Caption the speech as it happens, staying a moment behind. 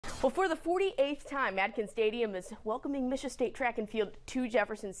Well, for the 48th time, Adkins Stadium is welcoming MSHSAA State track and field to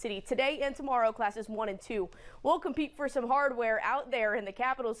Jefferson City. Today and tomorrow, classes 1 and 2 will compete for some hardware out there in the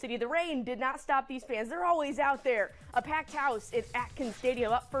capital city. The rain did not stop these fans. They're always out there. A packed house at Adkins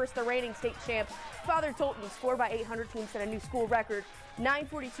Stadium. Up first, the reigning state champs, Father Tolton's 4x800 team set a new school record,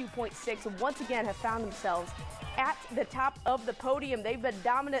 942.6. Once again have found themselves at the top of the podium. They've been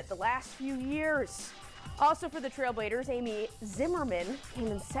dominant the last few years. Also for the Trailblazers, Amy Zimmerman came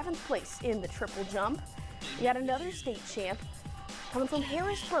in 7th place in the triple jump. We got another state champ coming from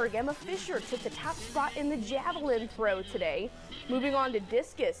Harrisburg. Emma Fisher took the top spot in the javelin throw today. Moving on to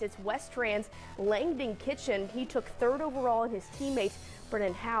discus, it's West Rand's Langdon Kitchen. He took 3rd overall, and his teammate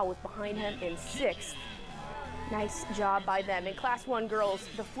Brennan Howe was behind him in 6th. Nice job by them. In Class 1 girls,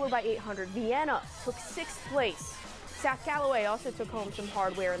 the 4x800, Vienna took 6th place. South Callaway also took home some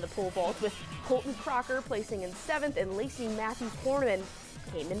hardware in the pole vault, with Colton Crocker placing in 7th and Lacey Matthews-Horniman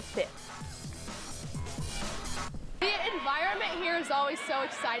came in 5th. The environment here is always so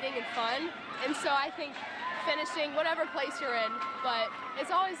exciting and fun, and so I think finishing whatever place you're in, but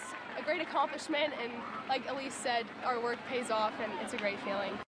it's always a great accomplishment, and like Elise said, our work pays off and it's a great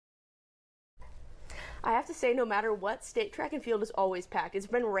feeling. I have to say, no matter what, state track and field is always packed. It's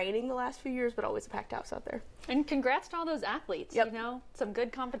been raining the last few years, but always a packed house out there. And congrats to all those athletes. Yep. You know, some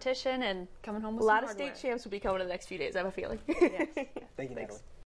good competition and coming home with a some lot of hardware. state champs will be coming in the next few days, I have a feeling. Yes. Thank you, Natalie.